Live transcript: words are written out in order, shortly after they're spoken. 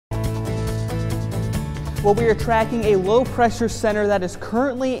Well, we are tracking a low pressure center that is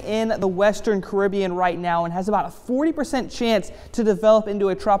currently in the Western Caribbean right now and has about a 40% chance to develop into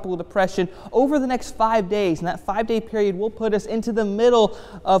a tropical depression over the next 5 days. And that 5-day period will put us into the middle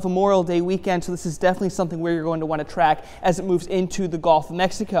of Memorial Day weekend. So this is definitely something where you're going to want to track as it moves into the Gulf of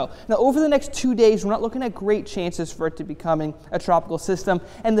Mexico. Now, over the next 2 days, we're not looking at great chances for it to becoming a tropical system.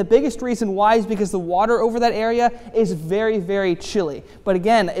 And the biggest reason why is because the water over that area is very, very chilly. But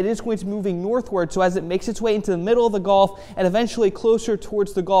again, it is going to be moving northward. So as it makes its way into the middle of the Gulf and eventually closer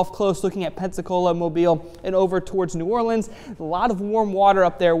towards the Gulf Coast, looking at Pensacola, Mobile, and over towards New Orleans, a lot of warm water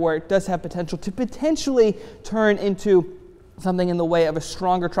up there where it does have potential to potentially turn into something in the way of a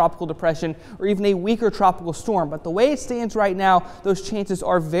stronger tropical depression or even a weaker tropical storm. But the way it stands right now, those chances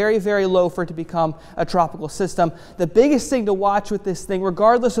are very, very low for it to become a tropical system. The biggest thing to watch with this thing,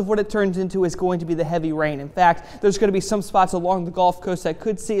 regardless of what it turns into, is going to be the heavy rain. In fact, there's going to be some spots along the Gulf Coast that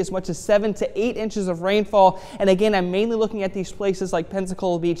could see as much as 7 to 8 inches of rainfall. And again, I'm mainly looking at these places like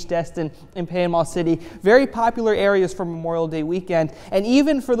Pensacola Beach, Destin, and Panama City. Very popular areas for Memorial Day weekend. And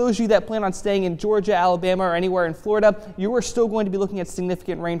even for those of you that plan on staying in Georgia, Alabama, or anywhere in Florida, you are still going to be looking at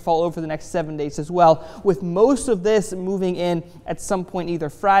significant rainfall over the next 7 days as well, with most of this moving in at some point either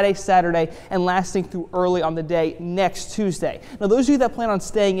Friday, Saturday, and lasting through early on the day next Tuesday. Now, those of you that plan on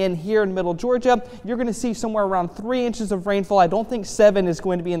staying in here in middle Georgia, you're going to see somewhere around 3 inches of rainfall. I don't think 7 is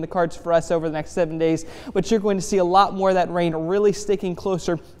going to be in the cards for us over the next 7 days, but you're going to see a lot more of that rain really sticking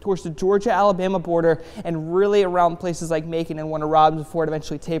closer towards the Georgia-Alabama border and really around places like Macon and Warner Robins before it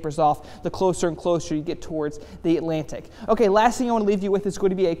eventually tapers off the closer and closer you get towards the Atlantic. Okay, last thing I want to leave you with is going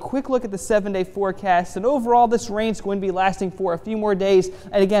to be a quick look at the 7-day forecast. And overall, this rain is going to be lasting for a few more days.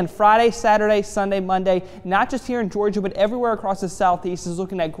 And again, Friday, Saturday, Sunday, Monday, not just here in Georgia, but everywhere across the southeast is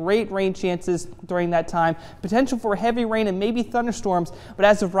looking at great rain chances during that time. Potential for heavy rain and maybe thunderstorms, but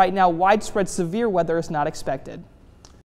as of right now, widespread severe weather is not expected.